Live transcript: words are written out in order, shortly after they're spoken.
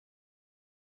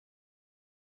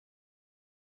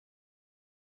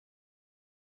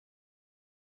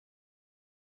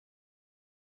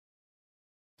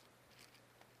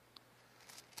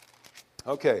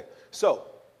Okay, so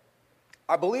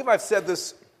I believe I've said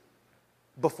this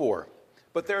before,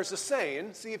 but there's a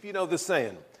saying, see if you know this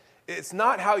saying. It's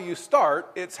not how you start,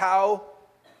 it's how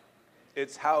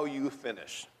you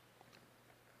finish.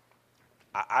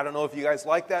 I don't know if you guys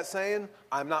like that saying.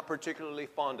 I'm not particularly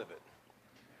fond of it.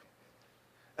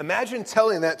 Imagine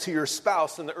telling that to your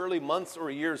spouse in the early months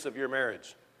or years of your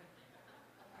marriage.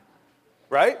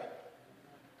 Right?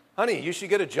 Honey, you should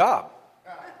get a job.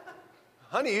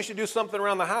 Honey, you should do something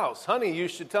around the house. Honey, you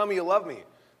should tell me you love me.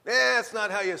 It's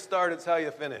not how you start, it's how you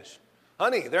finish.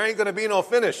 Honey, there ain't going to be no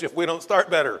finish if we don't start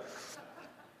better.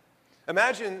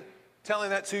 Imagine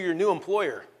telling that to your new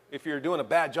employer if you're doing a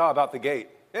bad job out the gate.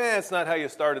 It's not how you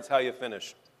start, it's how you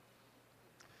finish.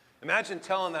 Imagine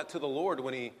telling that to the Lord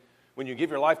when you give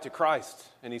your life to Christ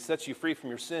and He sets you free from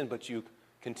your sin, but you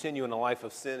continue in a life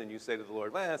of sin and you say to the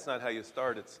Lord, it's not how you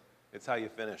start, it's how you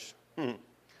finish.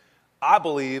 I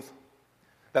believe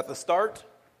that the start,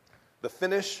 the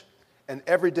finish, and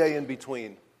every day in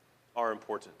between are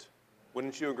important.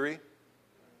 Wouldn't you agree?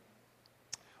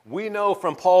 We know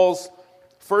from Paul's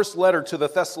first letter to the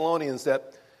Thessalonians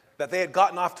that they had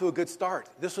gotten off to a good start.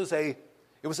 It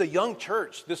was a young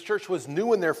church. This church was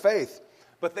new in their faith,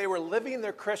 but they were living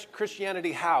their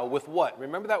Christianity how? With what?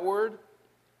 Remember that word?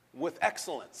 With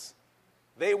excellence.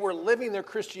 They were living their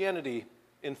Christianity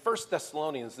in 1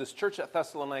 Thessalonians, this church at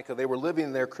Thessalonica, they were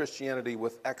living their Christianity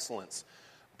with excellence.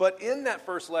 But in that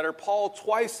first letter, Paul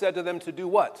twice said to them to do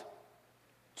what?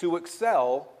 To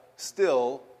excel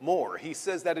still more. He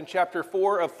says that in chapter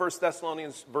 4 of 1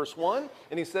 Thessalonians verse 1,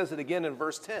 and he says it again in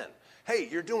verse 10. Hey,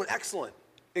 you're doing excellent.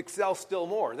 Excel still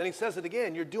more. Then he says it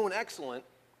again. You're doing excellent,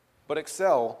 but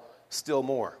excel still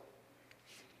more.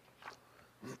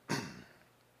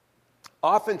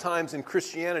 Oftentimes in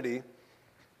Christianity,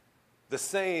 the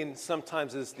saying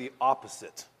sometimes is the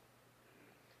opposite.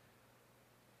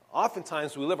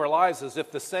 Oftentimes we live our lives as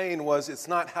if the saying was, it's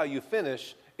not how you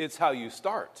finish, it's how you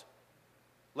start.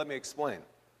 Let me explain.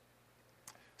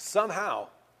 Somehow,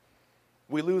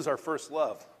 we lose our first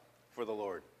love for the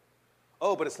Lord.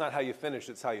 Oh, but it's not how you finish,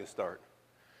 it's how you start.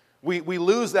 We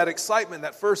lose that excitement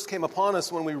that first came upon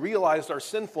us when we realized our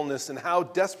sinfulness and how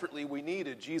desperately we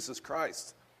needed Jesus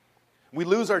Christ. We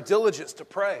lose our diligence to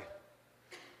pray.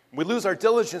 We lose our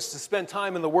diligence to spend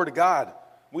time in the Word of God.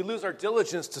 We lose our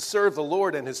diligence to serve the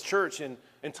Lord and His church and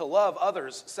to love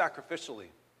others sacrificially.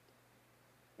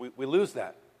 We lose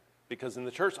that because in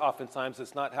the church oftentimes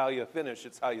it's not how you finish,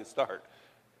 it's how you start.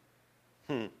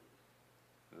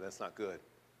 That's not good.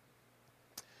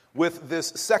 With this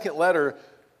second letter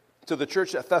to the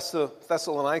church at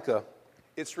Thessalonica,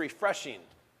 it's refreshing.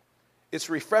 It's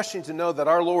refreshing to know that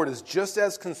our Lord is just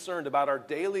as concerned about our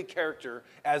daily character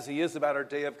as He is about our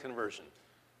day of conversion.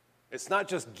 It's not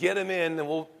just get Him in and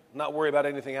we'll not worry about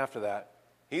anything after that.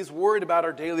 He's worried about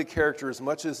our daily character as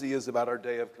much as He is about our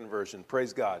day of conversion.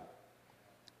 Praise God.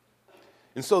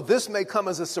 And so this may come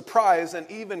as a surprise and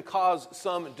even cause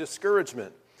some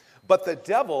discouragement. But the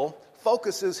devil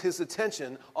focuses his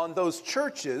attention on those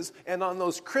churches and on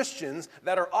those Christians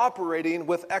that are operating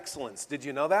with excellence. Did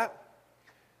you know that?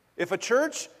 If a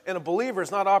church and a believer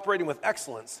is not operating with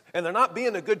excellence, and they're not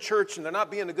being a good church and they're not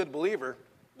being a good believer,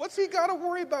 what's he got to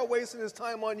worry about wasting his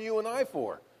time on you and I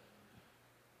for?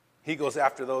 He goes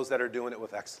after those that are doing it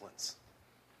with excellence.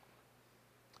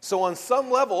 So on some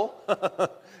level,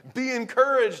 be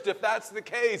encouraged if that's the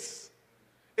case.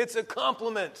 It's a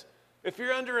compliment. If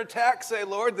you're under attack, say,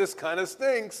 Lord, this kind of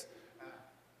stinks,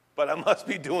 but I must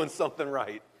be doing something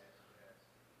right.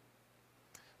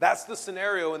 That's the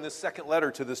scenario in this second letter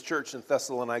to this church in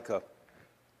Thessalonica.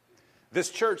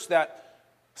 This church that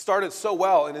started so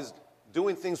well and is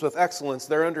doing things with excellence,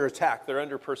 they're under attack, they're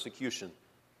under persecution.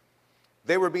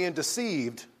 They were being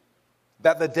deceived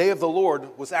that the day of the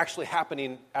Lord was actually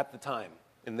happening at the time,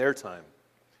 in their time.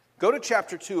 Go to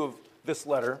chapter 2 of this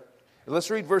letter, and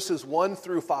let's read verses 1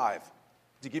 through 5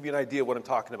 to give you an idea of what I'm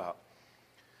talking about.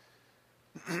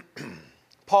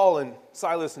 Paul and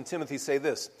Silas and Timothy say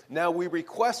this, "Now we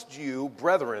request you,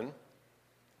 brethren,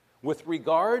 with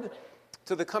regard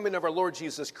to the coming of our Lord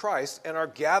Jesus Christ and our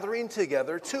gathering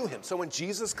together to Him." So when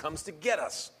Jesus comes to get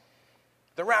us,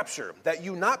 the rapture, "that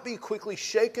you not be quickly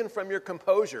shaken from your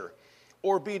composure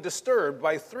or be disturbed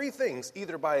by three things,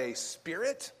 either by a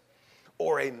spirit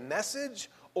or a message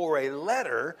or a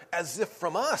letter as if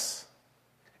from us,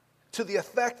 to the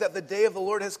effect that the day of the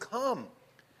Lord has come.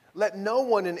 Let no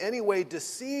one in any way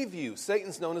deceive you."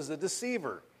 Satan's known as a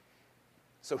deceiver.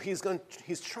 So he's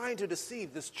trying to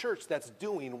deceive this church that's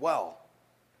doing well.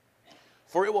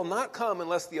 "For it will not come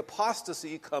unless the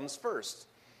apostasy comes first,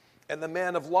 and the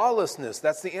man of lawlessness,"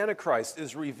 that's the Antichrist,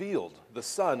 "is revealed, the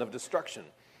son of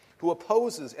destruction, who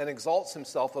opposes and exalts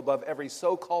himself above every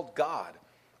so-called God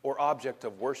or object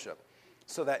of worship,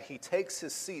 so that he takes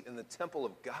his seat in the temple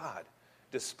of God,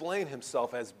 displaying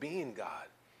himself as being God.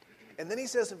 And then he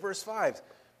says in verse 5,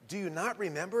 do you not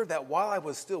remember that while I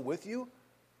was still with you,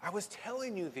 I was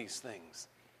telling you these things?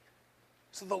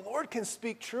 So the Lord can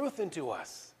speak truth into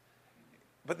us,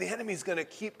 but the enemy's going to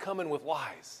keep coming with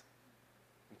lies.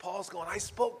 And Paul's going, I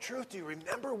spoke truth to you.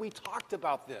 Remember we talked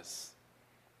about this.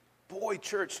 Boy,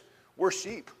 church, we're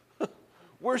sheep.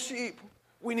 We're sheep.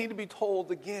 We need to be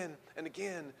told again and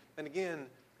again and again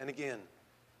and again.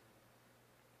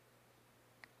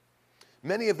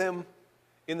 Many of them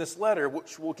in this letter,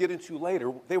 which we'll get into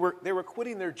later, they were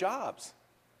quitting their jobs.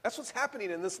 That's what's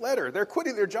happening in this letter. They're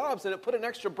quitting their jobs, and it put an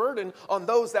extra burden on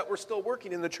those that were still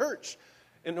working in the church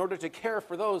in order to care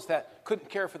for those that couldn't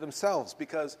care for themselves,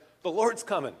 because the Lord's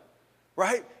coming,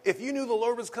 right? If you knew the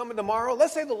Lord was coming tomorrow,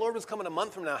 let's say the Lord was coming a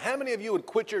month from now, how many of you would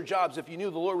quit your jobs if you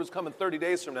knew the Lord was coming 30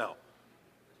 days from now?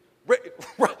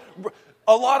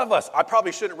 A lot of us. I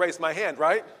probably shouldn't raise my hand,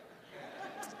 right?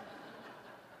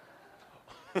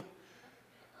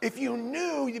 If you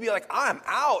knew, you'd be like, I'm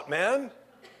out, man.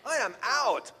 I am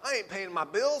out. I ain't paying my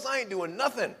bills. I ain't doing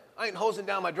nothing. I ain't hosing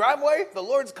down my driveway. The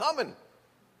Lord's coming.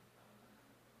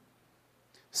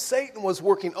 Satan was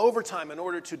working overtime in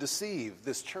order to deceive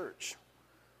this church.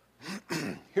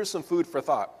 Here's some food for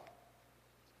thought.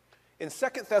 In 2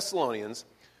 Thessalonians,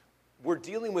 we're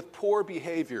dealing with poor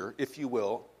behavior, if you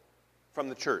will, from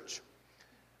the church,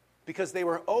 because they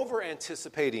were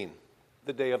over-anticipating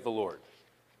the day of the Lord.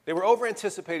 They were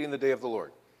over-anticipating the day of the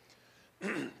Lord.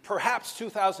 Perhaps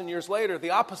 2,000 years later,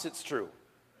 the opposite's true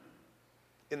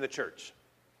in the church.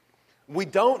 We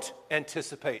don't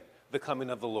anticipate the coming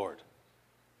of the Lord.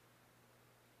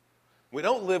 We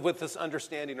don't live with this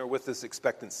understanding or with this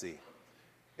expectancy.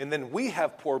 And then we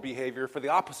have poor behavior for the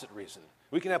opposite reason.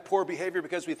 We can have poor behavior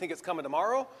because we think it's coming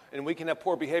tomorrow, and we can have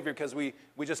poor behavior because we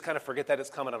just kind of forget that it's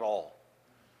coming at all.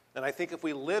 And I think if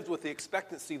we lived with the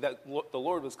expectancy that the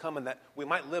Lord was coming, that we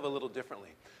might live a little differently.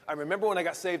 I remember when I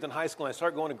got saved in high school, and I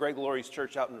started going to Greg Laurie's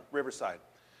church out in Riverside.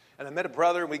 And I met a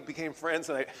brother, and we became friends,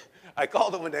 and I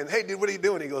called him one day, and, hey, dude, what are you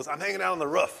doing? He goes, I'm hanging out on the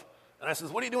roof. And I says,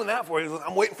 what are you doing that for? He goes,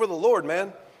 I'm waiting for the Lord,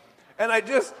 man. And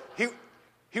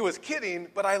he was kidding,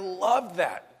 but I loved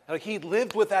that. Like, he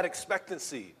lived with that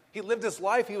expectancy. He lived his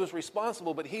life. He was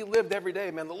responsible, but he lived every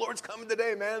day, man. The Lord's coming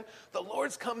today, man. The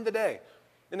Lord's coming today.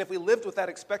 And if we lived with that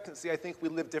expectancy, I think we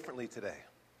live differently today.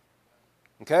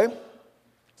 Okay?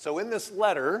 So in this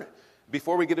letter,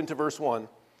 before we get into verse 1,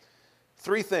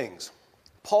 3 things.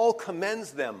 Paul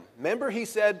commends them. Remember, he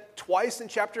said twice in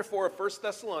chapter 4 of 1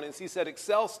 Thessalonians, he said,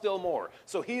 excel still more.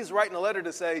 So he's writing a letter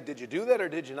to say, did you do that or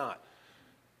did you not?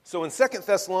 So in 2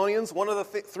 Thessalonians, one of the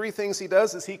 3 things he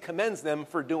does is he commends them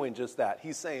for doing just that.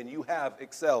 He's saying, you have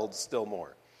excelled still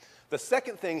more. The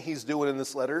second thing he's doing in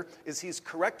this letter is he's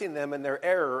correcting them in their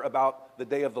error about the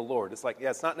day of the Lord. It's like,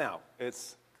 yeah, it's not now.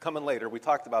 It's coming later. We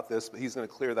talked about this, but he's going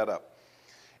to clear that up.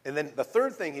 And then the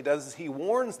third thing he does is he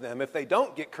warns them, if they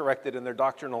don't get corrected in their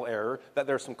doctrinal error, that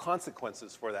there's some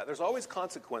consequences for that. There's always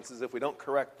consequences if we don't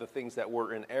correct the things that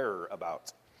we're in error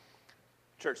about.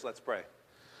 Church, let's pray.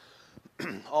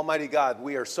 Almighty God,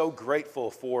 we are so grateful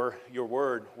for your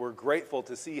word. We're grateful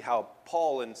to see how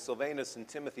Paul and Silvanus and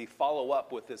Timothy follow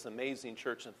up with this amazing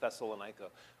church in Thessalonica.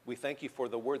 We thank you for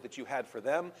the word that you had for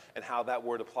them and how that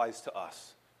word applies to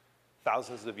us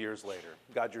thousands of years later.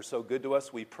 God, you're so good to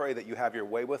us. We pray that you have your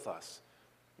way with us.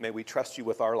 May we trust you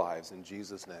with our lives in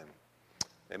Jesus' name.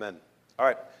 Amen. All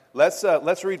right,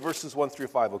 let's read verses 1 through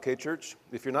 5, okay, church?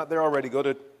 If you're not there already, go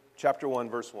to chapter 1,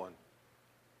 verse 1.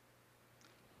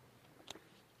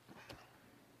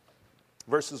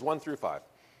 Verses 1 through 5.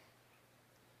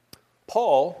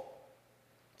 Paul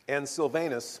and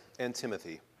Silvanus and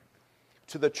Timothy,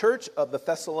 to the church of the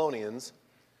Thessalonians,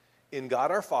 in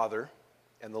God our Father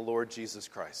and the Lord Jesus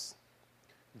Christ.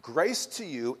 Grace to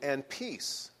you and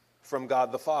peace from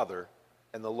God the Father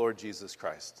and the Lord Jesus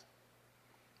Christ.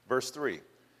 Verse 3.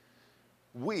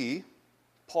 We,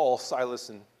 Paul, Silas,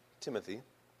 and Timothy,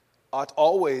 ought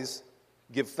always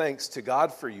give thanks to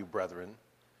God for you, brethren,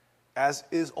 as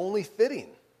is only fitting,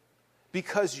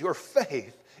 because your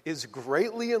faith is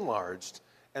greatly enlarged,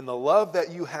 and the love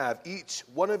that you have, each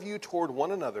one of you toward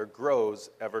one another, grows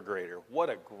ever greater. What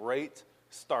a great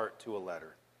start to a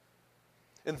letter.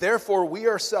 And therefore we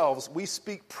ourselves, we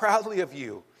speak proudly of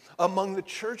you among the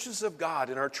churches of God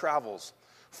in our travels,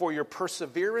 for your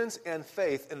perseverance and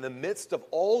faith in the midst of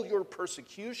all your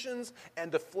persecutions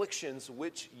and afflictions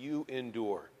which you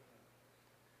endure.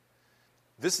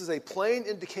 This is a plain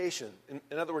indication,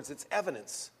 in other words, it's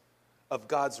evidence of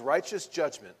God's righteous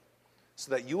judgment, so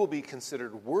that you will be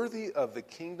considered worthy of the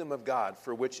kingdom of God,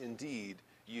 for which indeed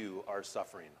you are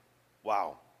suffering.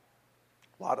 Wow.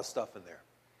 A lot of stuff in there.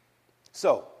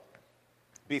 So,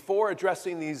 before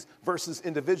addressing these verses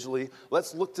individually,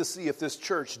 let's look to see if this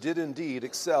church did indeed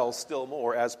excel still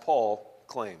more, as Paul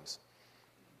claims,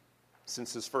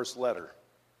 since his first letter.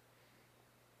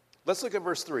 Let's look at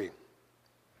verse 3.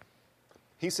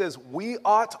 He says, "We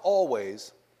ought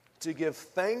always to give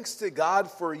thanks to God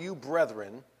for you,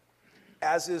 brethren,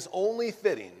 as is only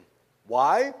fitting."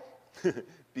 Why?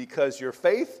 Because your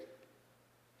faith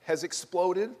has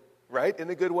exploded, right,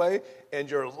 in a good way, and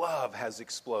your love has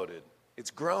exploded. It's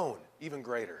grown even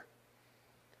greater.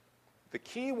 The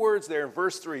key words there in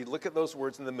verse 3, look at those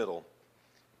words in the middle.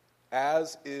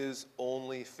 As is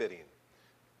only fitting.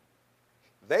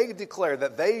 They declare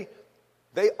that they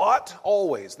ought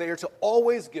always, they are to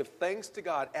always give thanks to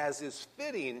God as is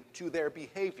fitting to their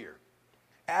behavior.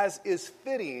 As is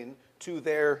fitting to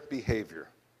their behavior.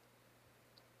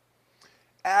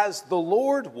 As the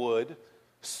Lord would,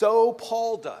 so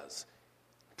Paul does,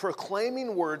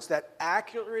 proclaiming words that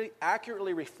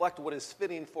accurately reflect what is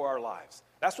fitting for our lives.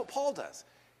 That's what Paul does.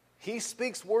 He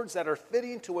speaks words that are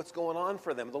fitting to what's going on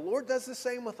for them. The Lord does the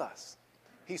same with us.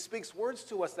 He speaks words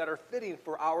to us that are fitting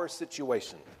for our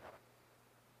situation.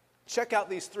 Check out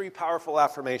these three powerful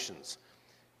affirmations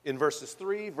in verses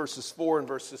 3, verses 4, and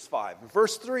verses 5. In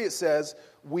verse 3 it says,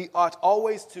 "We ought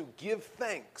always to give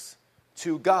thanks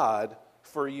to God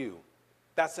for you."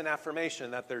 That's an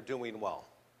affirmation that they're doing well.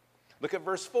 Look at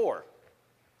verse 4.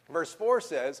 Verse 4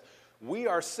 says, "We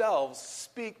ourselves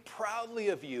speak proudly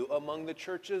of you among the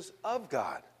churches of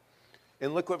God."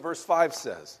 And look what verse 5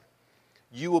 says.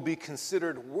 "You will be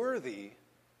considered worthy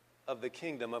of the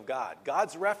kingdom of God."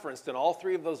 God's referenced in all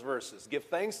three of those verses. Give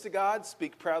thanks to God,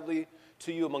 speak proudly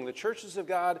to you among the churches of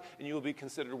God, and you will be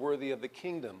considered worthy of the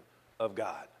kingdom of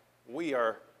God. We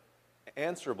are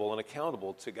answerable and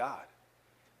accountable to God.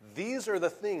 These are the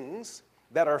things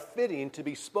that are fitting to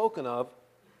be spoken of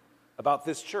about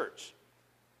this church.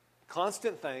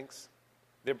 Constant thanks,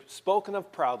 they're spoken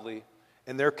of proudly,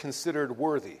 and they're considered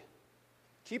worthy.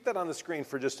 Keep that on the screen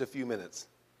for just a few minutes.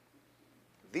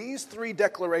 These three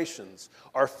declarations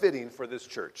are fitting for this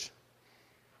church.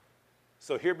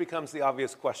 So here becomes the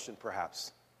obvious question,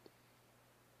 perhaps.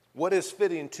 What is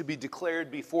fitting to be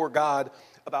declared before God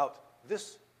about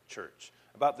this church,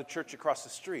 about the church across the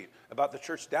street, about the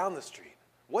church down the street?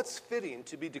 What's fitting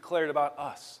to be declared about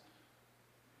us?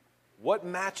 What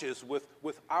matches with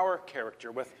our character,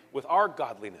 with our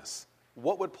godliness?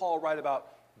 What would Paul write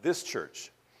about this church?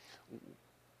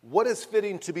 What is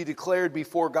fitting to be declared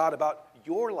before God about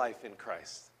your life in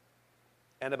Christ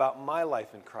and about my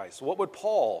life in Christ? What would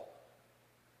Paul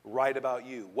write about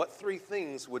you? What three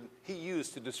things would he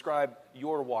use to describe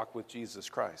your walk with Jesus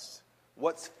Christ?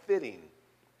 What's fitting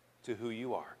to who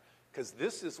you are? Because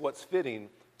this is what's fitting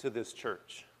to this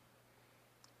church.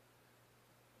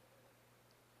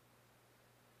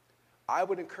 I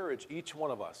would encourage each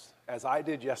one of us, as I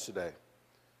did yesterday,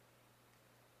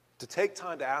 to take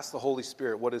time to ask the Holy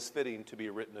Spirit what is fitting to be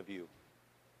written of you.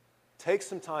 Take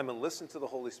some time and listen to the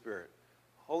Holy Spirit.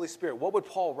 Holy Spirit, what would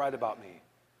Paul write about me?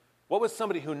 What would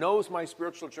somebody who knows my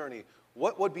spiritual journey,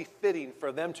 what would be fitting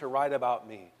for them to write about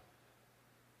me?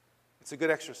 It's a good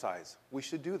exercise. We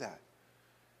should do that.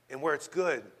 And where it's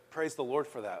good, praise the Lord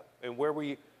for that. And where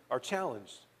we are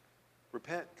challenged,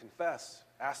 repent, confess,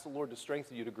 ask the Lord to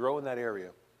strengthen you to grow in that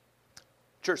area.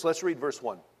 Church, let's read verse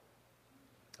 1.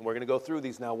 And we're going to go through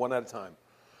these now one at a time.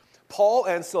 "Paul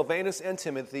and Silvanus and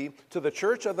Timothy to the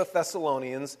church of the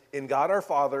Thessalonians in God our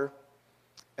Father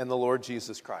and the Lord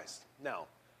Jesus Christ." Now,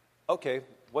 okay,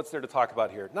 what's there to talk about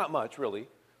here? Not much, really,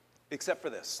 except for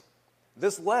this.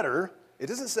 This letter, it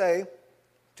doesn't say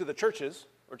to the churches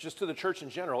or just to the church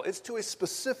in general. It's to a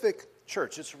specific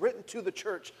church. It's written to the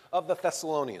church of the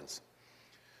Thessalonians.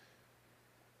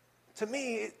 To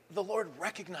me, the Lord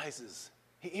recognizes.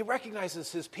 He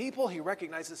recognizes his people. He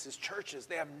recognizes his churches.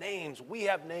 They have names. We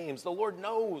have names. The Lord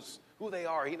knows who they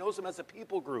are. He knows them as a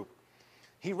people group.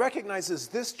 He recognizes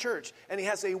this church, and he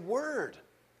has a word.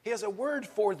 He has a word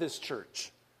for this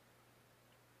church.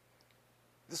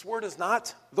 This word is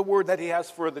not the word that he has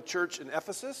for the church in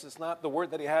Ephesus. It's not the word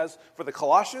that he has for the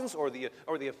Colossians or the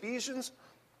Ephesians.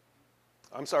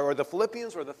 Or the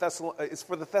Philippians or it's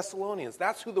for the Thessalonians.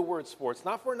 That's who the word's for. It's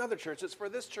not for another church. It's for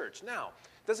this church. Now,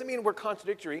 doesn't mean we're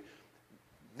contradictory.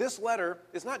 This letter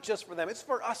is not just for them. It's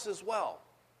for us as well.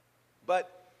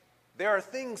 But there are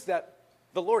things that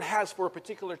the Lord has for a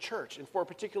particular church and for a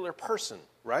particular person,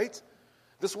 right?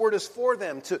 This word is for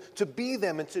them, to be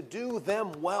them and to do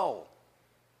them well.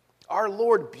 Our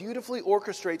Lord beautifully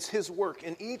orchestrates his work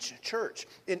in each church,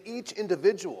 in each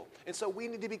individual. And so we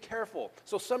need to be careful.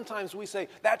 So sometimes we say,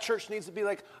 that church needs to be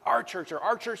like our church, or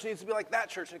our church needs to be like that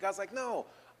church. And God's like, no,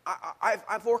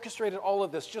 I've orchestrated all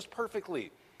of this just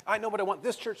perfectly. I know what I want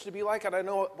this church to be like, and I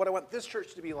know what I want this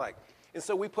church to be like. And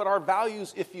so we put our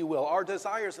values, if you will, our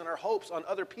desires and our hopes on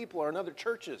other people or on other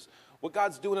churches. What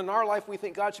God's doing in our life, we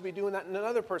think God should be doing that in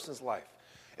another person's life.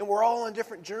 And we're all on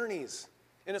different journeys.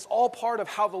 And it's all part of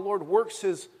how the Lord works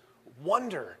his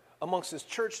wonder amongst his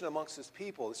church and amongst his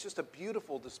people. It's just a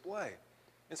beautiful display.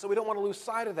 And so we don't want to lose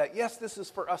sight of that. Yes, this is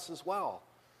for us as well.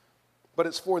 But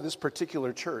it's for this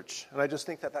particular church. And I just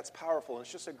think that that's powerful. And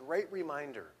it's just a great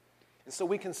reminder. And so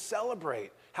we can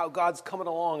celebrate how God's coming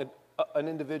along an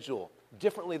individual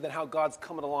differently than how God's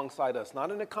coming alongside us.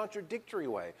 Not in a contradictory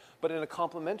way, but in a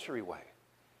complementary way.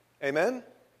 Amen?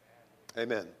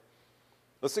 Amen.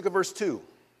 Let's look at verse 2.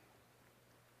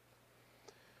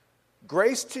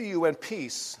 Grace to you and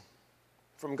peace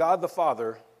from God the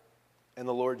Father and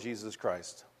the Lord Jesus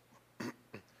Christ.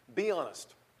 Be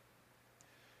honest.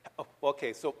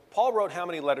 Okay, so Paul wrote how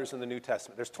many letters in the New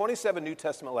Testament? There's 27 New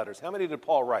Testament letters. How many did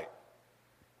Paul write?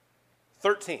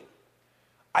 13.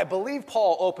 I believe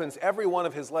Paul opens every one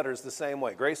of his letters the same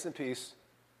way. Grace and peace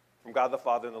from God the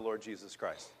Father and the Lord Jesus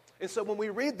Christ. And so when we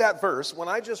read that verse, when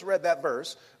I just read that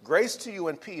verse, grace to you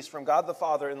and peace from God the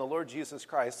Father and the Lord Jesus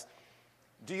Christ,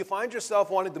 do you find yourself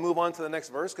wanting to move on to the next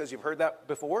verse because you've heard that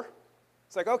before?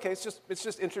 It's like, okay, it's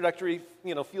just introductory,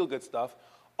 feel-good stuff.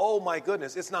 Oh my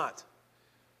goodness, it's not.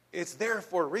 It's there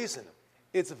for a reason.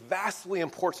 It's vastly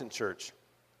important, church.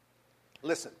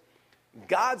 Listen,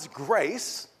 God's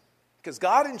grace, because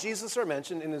God and Jesus are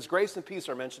mentioned, and his grace and peace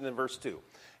are mentioned in verse 2.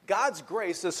 God's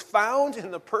grace is found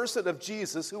in the person of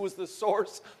Jesus, who is the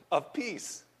source of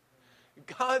peace.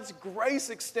 God's grace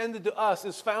extended to us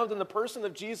is found in the person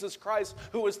of Jesus Christ,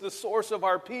 who is the source of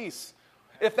our peace.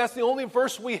 If that's the only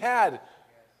verse we had,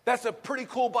 that's a pretty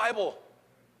cool Bible.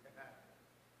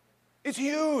 It's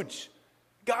huge.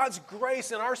 God's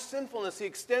grace and our sinfulness, he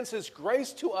extends his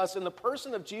grace to us in the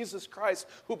person of Jesus Christ,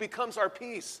 who becomes our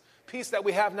peace. Peace that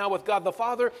we have now with God the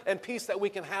Father, and peace that we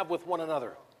can have with one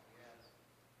another.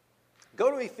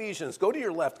 Go to Ephesians. Go to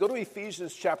your left. Go to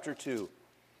Ephesians chapter 2.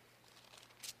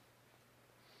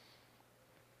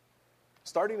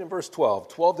 Starting in verse 12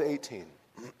 to 18.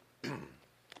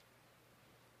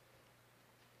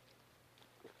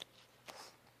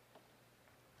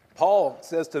 Paul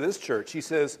says to this church, he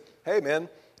says, hey man,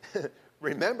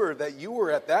 remember that you were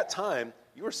at that time,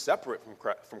 you were separate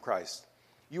from Christ.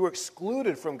 You were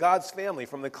excluded from God's family,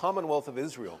 from the commonwealth of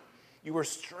Israel. You were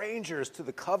strangers to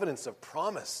the covenants of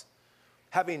promise,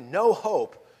 having no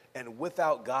hope and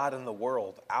without God in the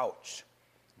world. Ouch.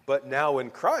 But now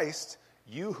in Christ,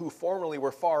 you who formerly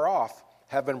were far off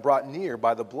have been brought near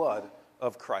by the blood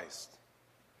of Christ.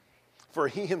 For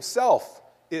he himself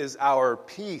is our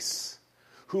peace,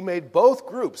 who made both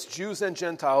groups, Jews and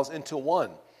Gentiles, into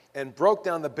one, and broke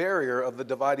down the barrier of the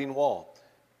dividing wall.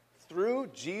 Through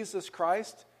Jesus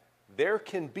Christ, there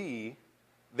can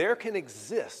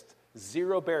exist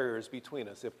zero barriers between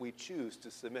us if we choose to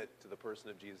submit to the person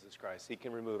of Jesus Christ. He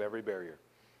can remove every barrier.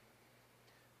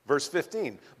 Verse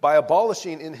 15, by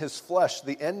abolishing in his flesh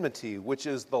the enmity, which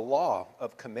is the law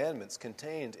of commandments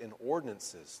contained in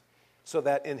ordinances, so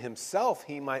that in himself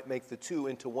he might make the two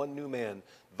into one new man,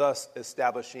 thus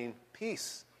establishing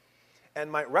peace,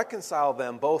 and might reconcile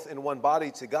them both in one body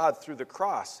to God through the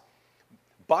cross,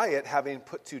 by it having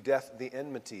put to death the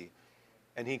enmity.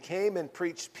 And he came and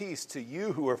preached peace to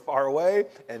you who are far away,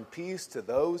 and peace to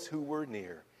those who were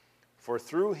near. For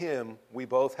through him we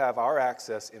both have our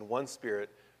access in one spirit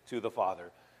to the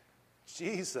Father.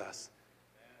 Jesus,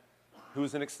 who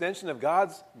is an extension of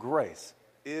God's grace,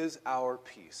 is our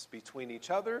peace between each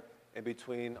other and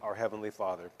between our Heavenly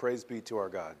Father. Praise be to our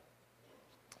God.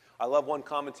 I love one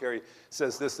commentary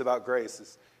says this about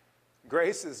grace.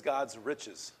 Grace is God's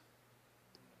riches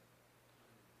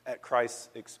at Christ's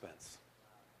expense.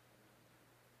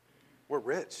 We're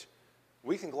rich.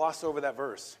 We can gloss over that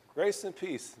verse. Grace and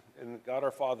peace in God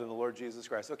our Father and the Lord Jesus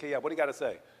Christ. Okay, yeah, what do you got to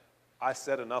say? I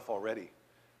said enough already.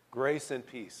 Grace and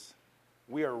peace.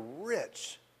 We are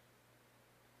rich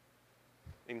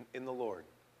in the Lord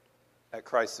at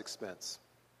Christ's expense.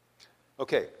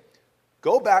 Okay,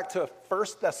 go back to 1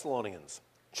 Thessalonians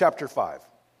chapter 5.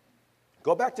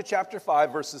 Go back to chapter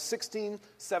 5, verses 16,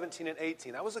 17, and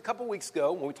 18. That was a couple weeks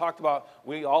ago when we talked about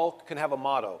we all can have a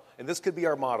motto. And this could be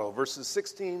our motto, verses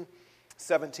 16,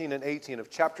 17, and 18 of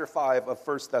chapter 5 of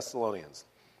 1 Thessalonians.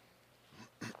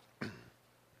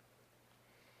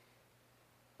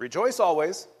 Rejoice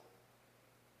always,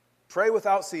 pray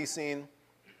without ceasing,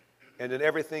 and in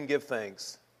everything give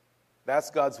thanks.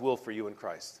 That's God's will for you in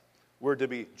Christ. We're to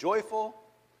be joyful,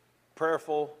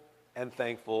 prayerful, and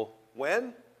thankful.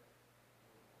 When?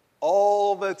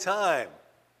 All the time.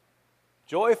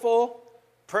 Joyful,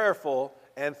 prayerful,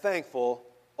 and thankful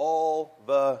all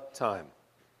the time.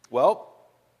 Well,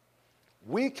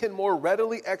 we can more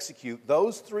readily execute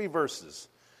those 3 verses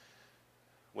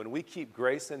when we keep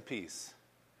grace and peace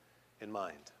in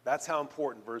mind. That's how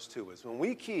important verse 2 is. When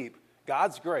we keep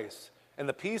God's grace and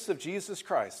the peace of Jesus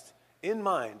Christ in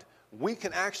mind, we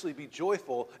can actually be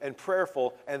joyful and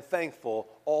prayerful and thankful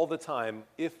all the time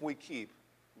if we keep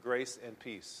grace and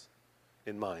peace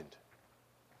in mind.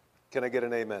 Can I get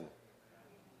an amen?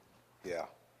 Yeah.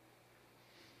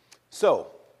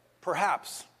 So,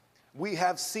 perhaps we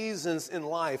have seasons in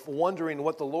life wondering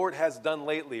what the Lord has done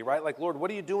lately, right? Like, Lord,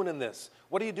 what are you doing in this?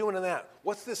 What are you doing in that?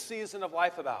 What's this season of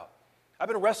life about? I've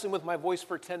been wrestling with my voice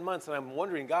for 10 months, and I'm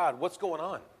wondering, God, what's going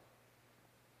on?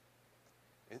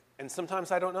 And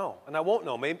sometimes I don't know, and I won't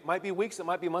know. Might be weeks, it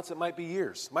might be months, it might be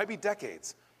years, it might be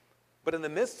decades. But in the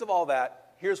midst of all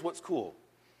that, here's what's cool.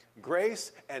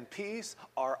 Grace and peace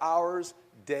are ours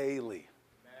daily.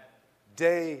 Amen.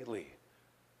 Daily.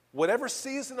 Whatever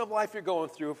season of life you're going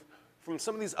through, from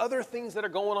some of these other things that are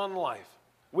going on in life,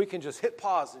 we can just hit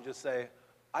pause and just say,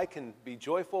 I can be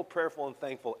joyful, prayerful, and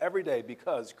thankful every day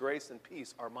because grace and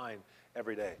peace are mine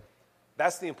every day.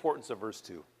 That's the importance of verse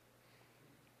 2.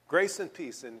 Grace and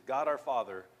peace in God our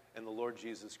Father and the Lord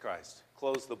Jesus Christ.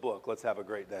 Close the book. Let's have a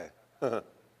great day.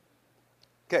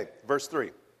 Okay, verse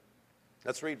 3.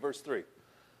 Let's read verse 3.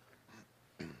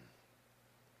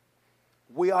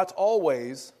 We ought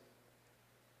always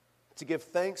to give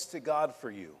thanks to God for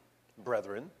you,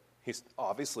 brethren.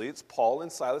 Obviously, it's Paul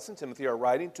and Silas and Timothy are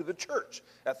writing to the church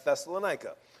at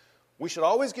Thessalonica. We should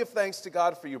always give thanks to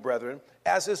God for you, brethren,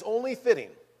 as is only fitting.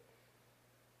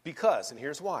 Because, and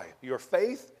here's why, your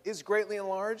faith is greatly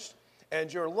enlarged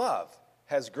and your love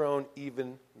has grown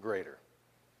even greater.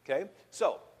 Okay?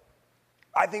 So,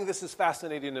 I think this is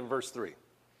fascinating in verse 3.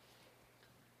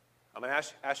 I'm going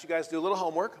to ask you guys to do a little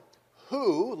homework.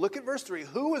 Look at verse 3,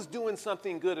 who is doing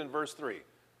something good in verse 3?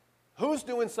 Who's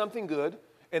doing something good,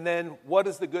 and then what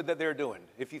is the good that they're doing?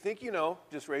 If you think you know,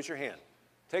 just raise your hand.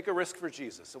 Take a risk for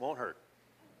Jesus. It won't hurt.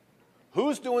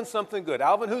 Who's doing something good?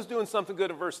 Alvin, who's doing something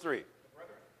good in verse 3?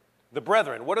 The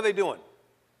brethren. What are they doing?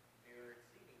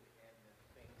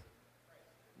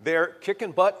 They're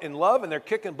kicking butt in love and they're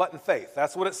kicking butt in faith.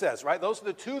 That's what it says, right? Those are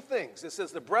the 2 things. It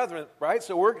says the brethren, right?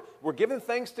 So we're giving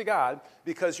thanks to God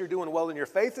because you're doing well and your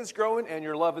faith is growing and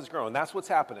your love is growing. That's what's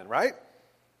happening, right?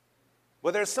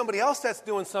 Well, there's somebody else that's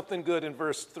doing something good in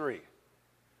verse 3.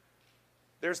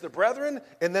 There's the brethren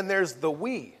and then there's the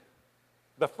we.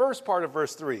 The first part of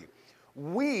verse 3.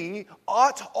 We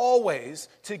ought always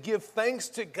to give thanks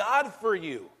to God for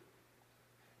you.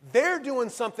 They're doing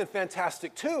something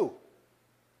fantastic too.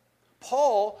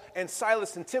 Paul and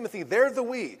Silas and Timothy, they're the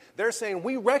we. They're saying,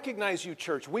 we recognize you,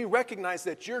 church. We recognize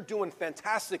that you're doing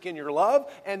fantastic in your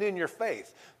love and in your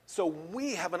faith. So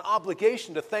we have an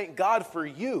obligation to thank God for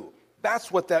you.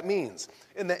 That's what that means.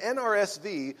 In the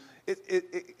NRSV,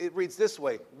 it reads this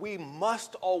way, we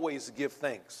must always give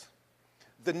thanks.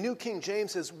 The New King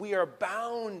James says, we are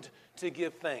bound to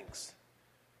give thanks.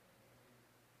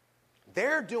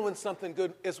 They're doing something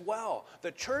good as well.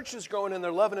 The church is growing in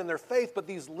their love and in their faith, but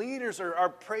these leaders are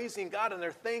praising God and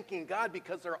they're thanking God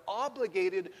because they're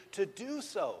obligated to do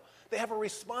so. They have a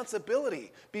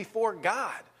responsibility before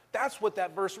God. That's what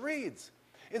that verse reads.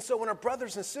 And so when our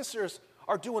brothers and sisters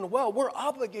are doing well, we're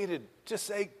obligated to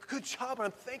say, good job, and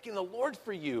I'm thanking the Lord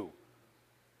for you.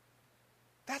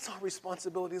 That's our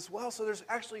responsibility as well. So there's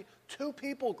actually 2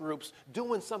 people groups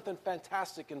doing something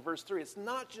fantastic in verse 3. It's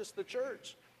not just the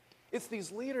church. It's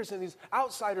these leaders and these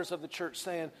outsiders of the church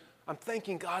saying, I'm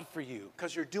thanking God for you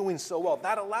because you're doing so well.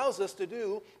 That allows us to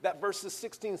do that verses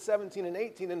 16, 17, and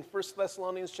 18 in 1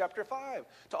 Thessalonians chapter 5,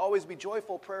 to always be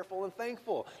joyful, prayerful, and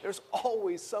thankful. There's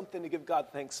always something to give God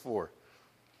thanks for.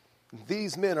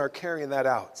 These men are carrying that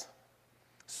out.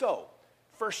 So,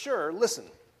 for sure, listen,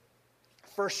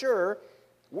 for sure,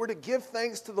 we're to give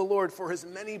thanks to the Lord for his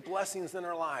many blessings in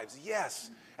our lives. Yes,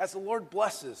 as the Lord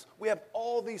blesses, we have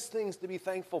all these things to be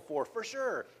thankful for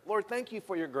sure. Lord, thank you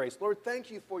for your grace. Lord, thank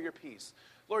you for your peace.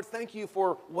 Lord, thank you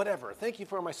for whatever. Thank you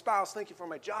for my spouse. Thank you for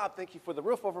my job. Thank you for the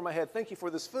roof over my head. Thank you for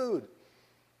this food.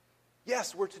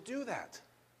 Yes, we're to do that.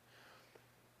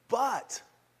 But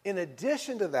in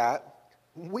addition to that,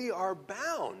 we are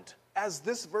bound, as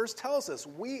this verse tells us,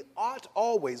 we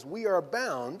are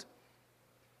bound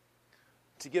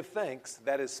to give thanks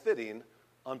that is fitting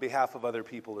on behalf of other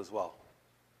people as well.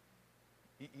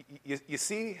 You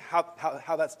see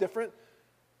how that's different?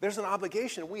 There's an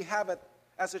obligation we have it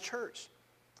as a church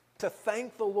to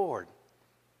thank the Lord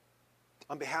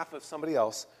on behalf of somebody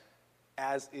else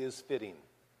as is fitting.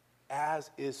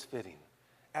 As is fitting.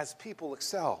 As people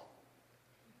excel.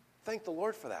 Thank the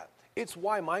Lord for that. It's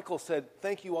why Michael said,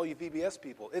 thank you all you VBS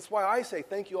people. It's why I say,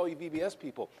 thank you all you VBS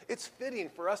people. It's fitting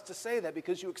for us to say that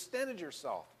because you extended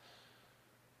yourself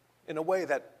in a way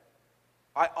that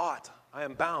I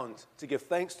am bound to give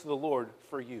thanks to the Lord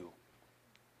for you.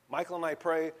 Michael and I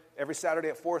pray every Saturday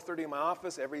at 4:30 in my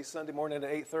office, every Sunday morning at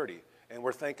 8:30. And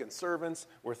we're thanking servants,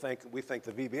 we thank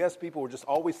the VBS people. We're just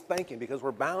always thanking because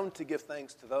we're bound to give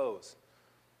thanks to those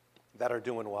that are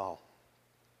doing well.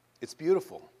 It's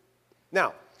beautiful.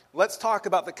 Now, let's talk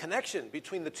about the connection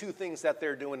between the two things that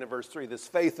they're doing in verse 3, this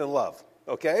faith and love,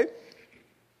 okay?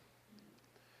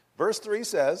 Verse 3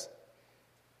 says,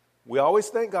 we always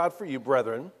thank God for you,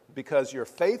 brethren, because your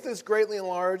faith is greatly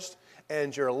enlarged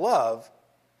and your love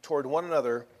toward one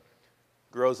another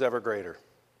grows ever greater.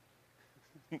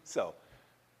 So,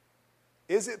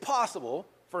 is it possible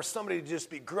for somebody to just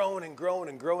be growing and growing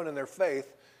and growing in their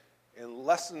faith and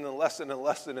lessen and lessen and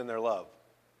lessen in their love?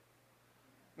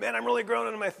 Man, I'm really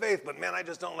growing in my faith, but man, I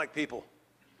just don't like people.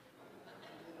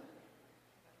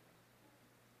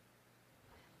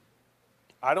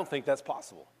 I don't think that's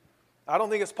possible. I don't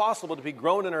think it's possible to be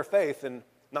growing in our faith and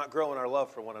not grow in our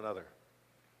love for one another.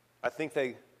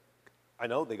 I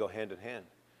know they go hand in hand.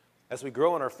 As we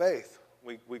grow in our faith,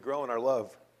 we grow in our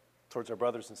love towards our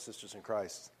brothers and sisters in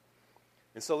Christ.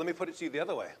 And so let me put it to you the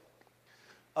other way.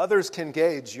 Others can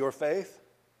gauge your faith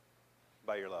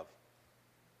by your love.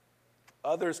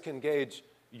 Others can gauge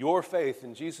your faith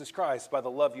in Jesus Christ by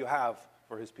the love you have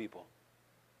for his people.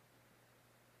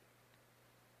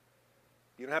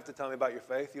 You don't have to tell me about your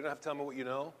faith. You don't have to tell me what you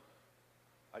know.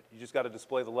 You just got to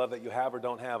display the love that you have or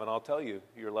don't have, and I'll tell you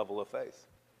your level of faith.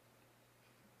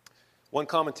 One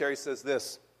commentary says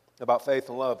this about faith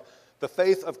and love. The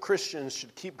faith of Christians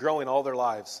should keep growing all their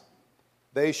lives.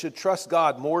 They should trust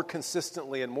God more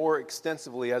consistently and more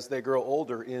extensively as they grow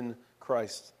older in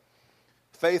Christ.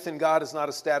 Faith in God is not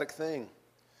a static thing.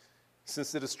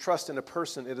 Since it is trust in a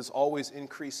person, it is always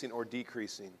increasing or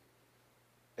decreasing.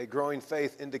 A growing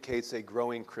faith indicates a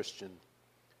growing Christian.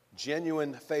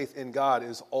 Genuine faith in God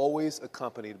is always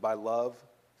accompanied by love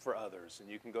for others. And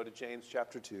you can go to James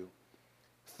chapter 2.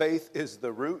 Faith is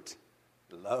the root,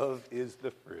 love is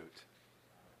the fruit.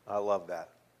 I love that.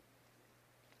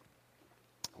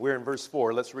 We're in verse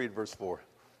 4. Let's read verse 4.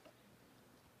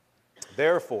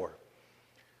 Therefore,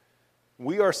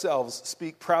 we ourselves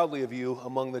speak proudly of you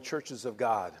among the churches of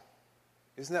God.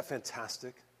 Isn't that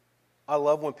fantastic? I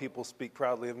love when people speak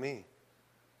proudly of me.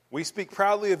 We speak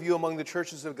proudly of you among the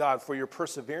churches of God for your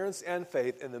perseverance and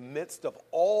faith in the midst of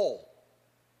all,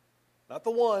 not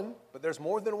the one, but there's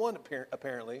more than one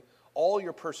apparently, all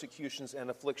your persecutions and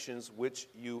afflictions which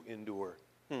you endure.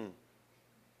 And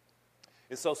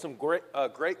so some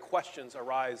great questions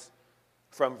arise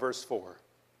from verse 4.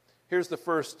 Here's the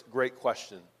first great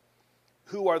question.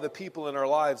 Who are the people in our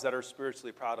lives that are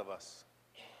spiritually proud of us?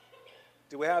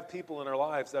 Do we have people in our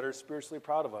lives that are spiritually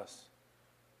proud of us?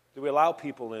 Do we allow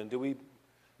people in? Do we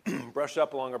brush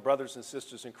up along our brothers and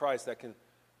sisters in Christ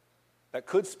that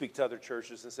could speak to other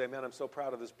churches and say, man, I'm so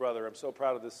proud of this brother. I'm so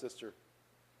proud of this sister.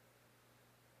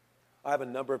 I have a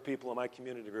number of people in my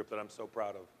community group that I'm so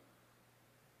proud of.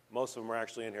 Most of them are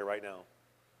actually in here right now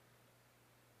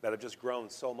that have just grown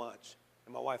so much.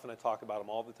 And my wife and I talk about them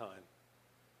all the time.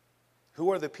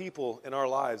 Who are the people in our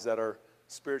lives that are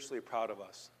spiritually proud of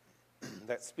us?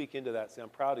 That speak into that, say, I'm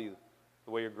proud of you,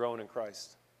 the way you're growing in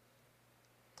Christ.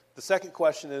 The second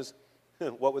question is,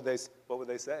 what would they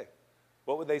say?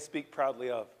 What would they speak proudly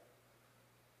of?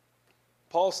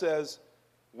 Paul says,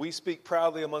 we speak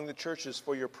proudly among the churches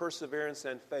for your perseverance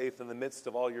and faith in the midst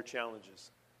of all your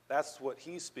challenges. That's what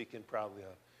he's speaking proudly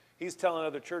of. He's telling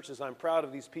other churches, I'm proud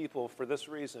of these people for this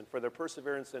reason, for their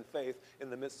perseverance and faith in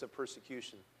the midst of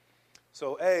persecution.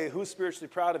 So, A, who's spiritually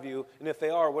proud of you? And if they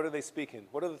are, what are they speaking?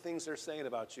 What are the things they're saying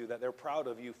about you that they're proud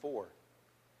of you for?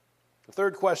 The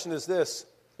third question is this.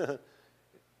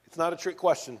 It's not a trick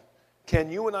question.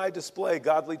 Can you and I display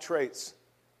godly traits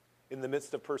in the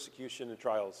midst of persecution and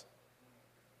trials?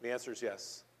 The answer is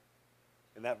yes.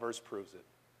 And that verse proves it.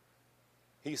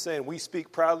 He's saying, we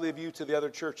speak proudly of you to the other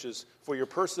churches for your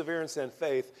perseverance and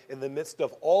faith in the midst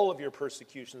of all of your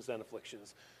persecutions and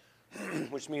afflictions,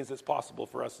 which means it's possible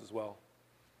for us as well.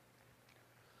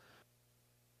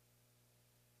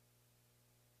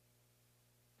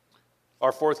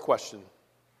 Our fourth question.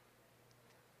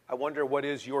 I wonder what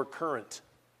is your current?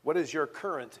 What is your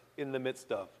current in the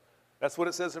midst of? That's what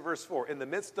it says in verse 4. In the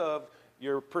midst of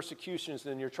your persecutions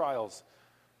and your trials,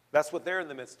 That's what they're in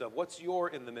the midst of. What's you're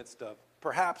in the midst of?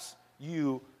 Perhaps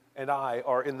you and I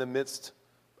are in the midst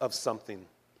of something.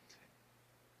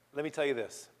 Let me tell you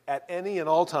this. At any and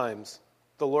all times,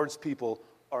 the Lord's people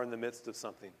are in the midst of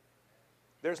something.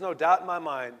 There's no doubt in my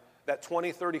mind that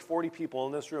 20, 30, 40 people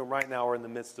in this room right now are in the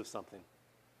midst of something.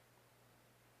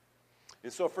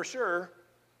 And so for sure,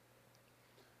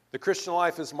 the Christian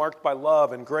life is marked by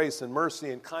love and grace and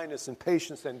mercy and kindness and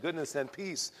patience and goodness and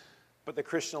peace. But the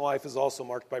Christian life is also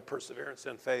marked by perseverance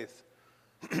and faith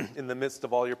in the midst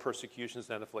of all your persecutions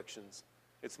and afflictions.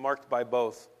 It's marked by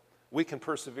both. We can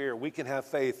persevere. We can have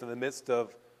faith in the midst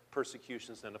of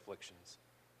persecutions and afflictions.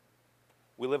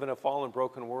 We live in a fallen,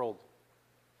 broken world.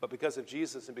 But because of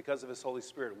Jesus and because of His Holy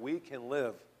Spirit, we can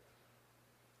live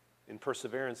in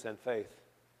perseverance and faith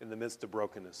in the midst of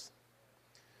brokenness.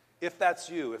 If that's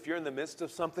you, if you're in the midst of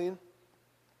something,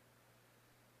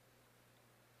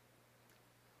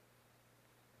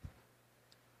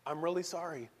 I'm really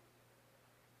sorry.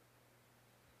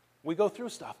 We go through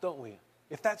stuff, don't we?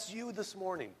 If that's you this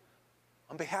morning,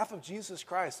 on behalf of Jesus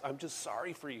Christ, I'm just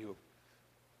sorry for you.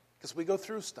 Because we go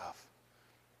through stuff.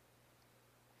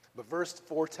 But verse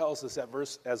 4 tells us,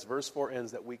 as verse 4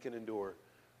 ends, that we can endure.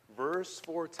 Verse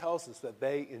 4 tells us that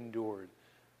they endured.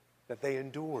 That they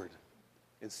endured.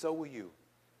 And so will you.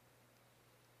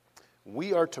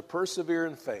 We are to persevere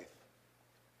in faith,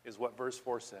 is what verse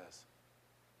 4 says.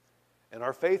 And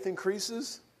our faith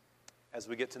increases as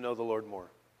we get to know the Lord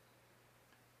more.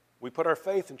 We put our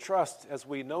faith and trust as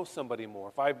we know somebody more.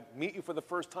 If I meet you for the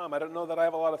first time, I don't know that I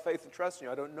have a lot of faith and trust in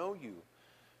you. I don't know you.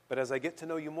 But as I get to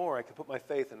know you more, I can put my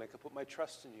faith and I can put my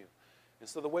trust in you. And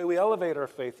so the way we elevate our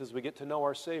faith is we get to know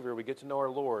our Savior, we get to know our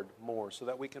Lord more so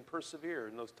that we can persevere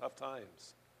in those tough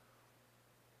times.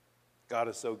 God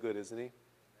is so good, isn't He?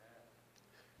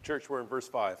 Church, we're in verse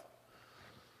 5.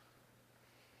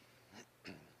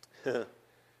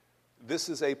 This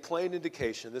is a plain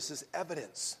indication, this is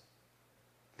evidence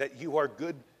that you are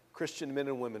good Christian men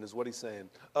and women, is what he's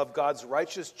saying, of God's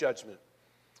righteous judgment,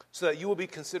 so that you will be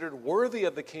considered worthy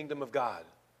of the kingdom of God,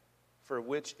 for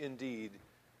which indeed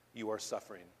you are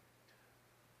suffering.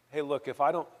 Hey, look, if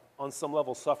I don't on some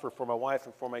level suffer for my wife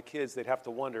and for my kids, they'd have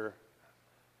to wonder,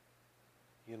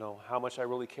 how much I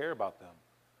really care about them.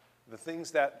 The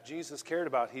things that Jesus cared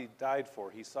about, He died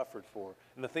for, He suffered for.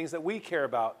 And the things that we care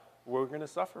about, we're going to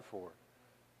suffer for.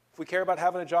 If we care about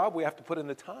having a job, we have to put in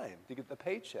the time to get the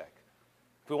paycheck.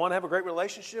 If we want to have a great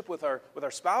relationship with our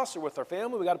spouse or with our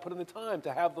family, we got to put in the time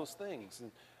to have those things.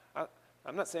 And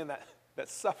I'm not saying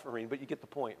that's suffering, but you get the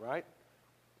point, right?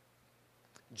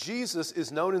 Jesus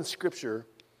is known in Scripture,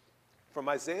 from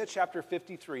Isaiah chapter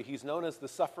 53, He's known as the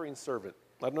suffering servant.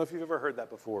 I don't know if you've ever heard that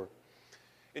before.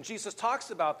 And Jesus talks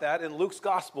about that in Luke's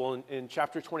gospel in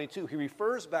chapter 22. He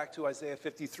refers back to Isaiah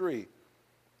 53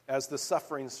 as the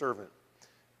suffering servant.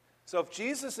 So if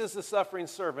Jesus is the suffering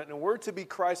servant and we're to be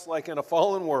Christ-like in a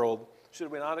fallen world,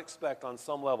 should we not expect on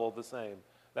some level the same,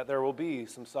 that there will be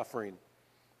some suffering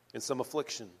and some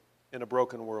affliction in a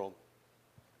broken world?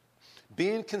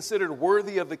 Being considered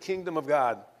worthy of the kingdom of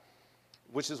God,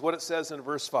 which is what it says in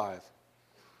verse 5,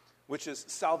 which is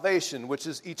salvation, which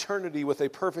is eternity with a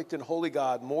perfect and holy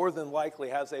God, more than likely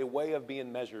has a way of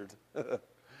being measured.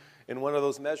 And one of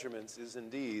those measurements is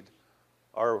indeed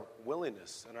our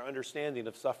willingness and our understanding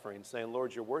of suffering, saying,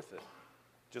 Lord, you're worth it.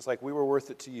 Just like we were worth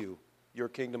it to you, your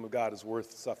kingdom of God is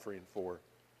worth suffering for.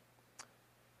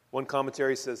 One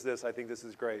commentary says this, I think this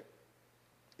is great.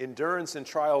 Endurance in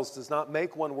trials does not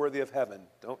make one worthy of heaven.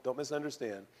 Don't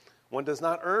misunderstand. One does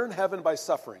not earn heaven by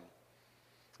suffering,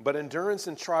 but endurance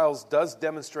in trials does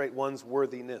demonstrate one's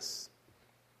worthiness.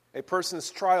 A person's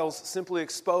trials simply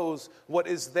expose what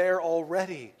is there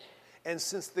already. And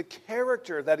since the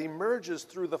character that emerges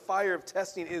through the fire of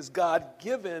testing is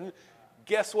God-given,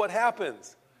 guess what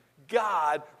happens?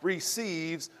 God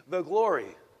receives the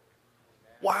glory.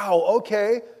 Wow,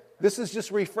 okay. This has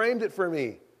just reframed it for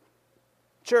me.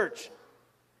 Church,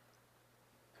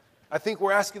 I think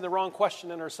we're asking the wrong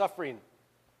question in our suffering.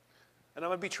 And I'm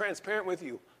going to be transparent with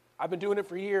you. I've been doing it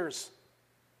for years.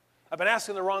 I've been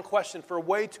asking the wrong question for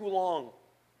way too long.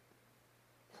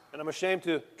 And I'm ashamed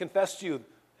to confess to you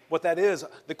what that is.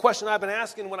 The question I've been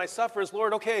asking when I suffer is,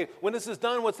 Lord, okay, when this is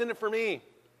done, what's in it for me?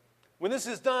 When this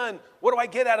is done, what do I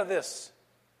get out of this?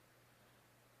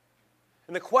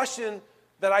 And the question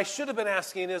that I should have been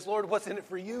asking is, Lord, what's in it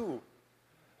for you?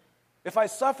 If I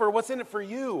suffer, what's in it for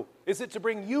you? Is it to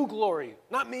bring you glory?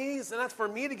 Not me, and that's for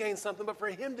me to gain something, but for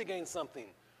Him to gain something.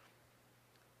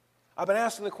 I've been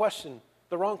asking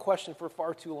the wrong question for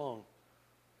far too long.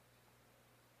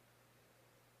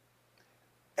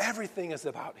 Everything is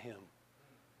about Him.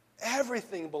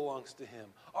 Everything belongs to him.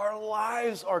 Our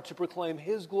lives are to proclaim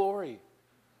his glory.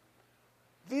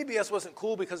 VBS wasn't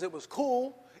cool because it was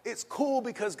cool. It's cool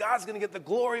because God's going to get the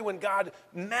glory when God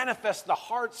manifests the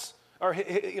hearts, or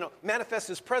manifests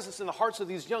his presence in the hearts of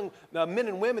these young men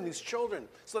and women, these children,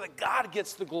 so that God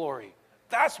gets the glory.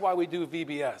 That's why we do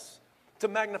VBS, to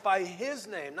magnify his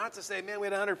name, not to say, man, we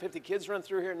had 150 kids run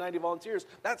through here and 90 volunteers.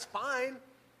 That's fine,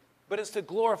 but it's to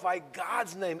glorify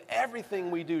God's name.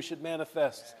 Everything we do should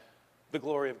manifest the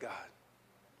glory of God.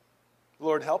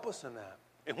 Lord, help us in that.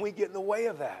 And we get in the way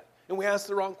of that. And we ask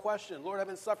the wrong question. Lord, I've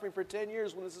been suffering for 10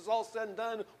 years. When this is all said and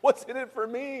done, what's in it for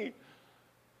me?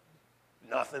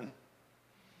 Nothing.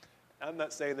 I'm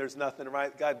not saying there's nothing,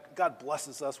 right? God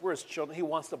blesses us. We're his children. He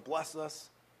wants to bless us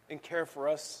and care for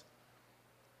us,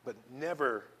 but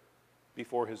never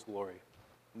before his glory.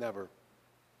 Never.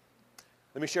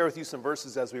 Let me share with you some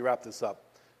verses as we wrap this up.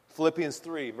 Philippians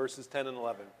 3, verses 10 and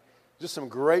 11. Just some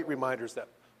great reminders that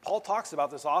Paul talks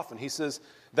about this often. He says,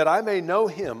 that I may know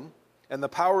him and the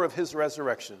power of his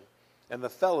resurrection and the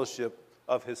fellowship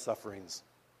of his sufferings,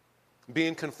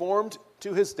 being conformed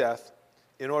to his death,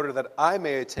 in order that I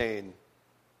may attain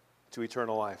to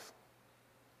eternal life.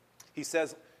 He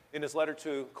says in his letter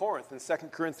to Corinth, in 2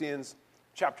 Corinthians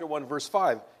chapter 1, verse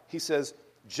 5, he says,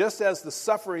 just as the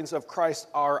sufferings of Christ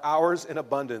are ours in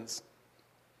abundance.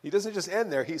 He doesn't just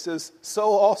end there. He says,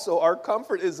 so also our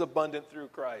comfort is abundant through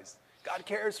Christ. God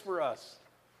cares for us.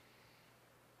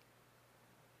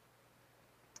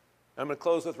 I'm going to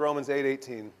close with Romans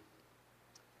 8:18.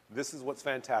 This is what's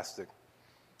fantastic.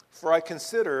 For I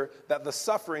consider that the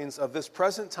sufferings of this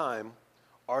present time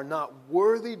are not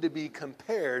worthy to be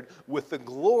compared with the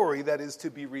glory that is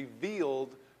to be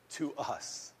revealed to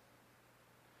us.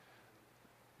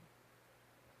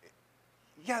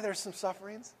 Yeah, there's some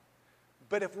sufferings.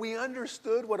 But if we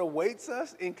understood what awaits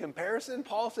us in comparison,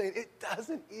 Paul's saying it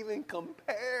doesn't even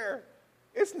compare.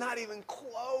 It's not even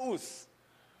close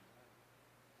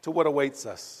to what awaits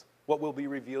us, what will be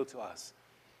revealed to us.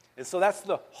 And so that's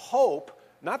the hope.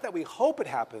 Not that we hope it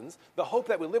happens. The hope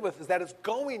that we live with is that it's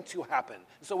going to happen.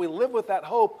 So we live with that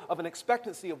hope of an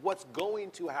expectancy of what's going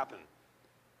to happen.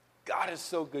 God is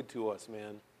so good to us,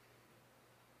 man.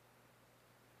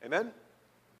 Amen?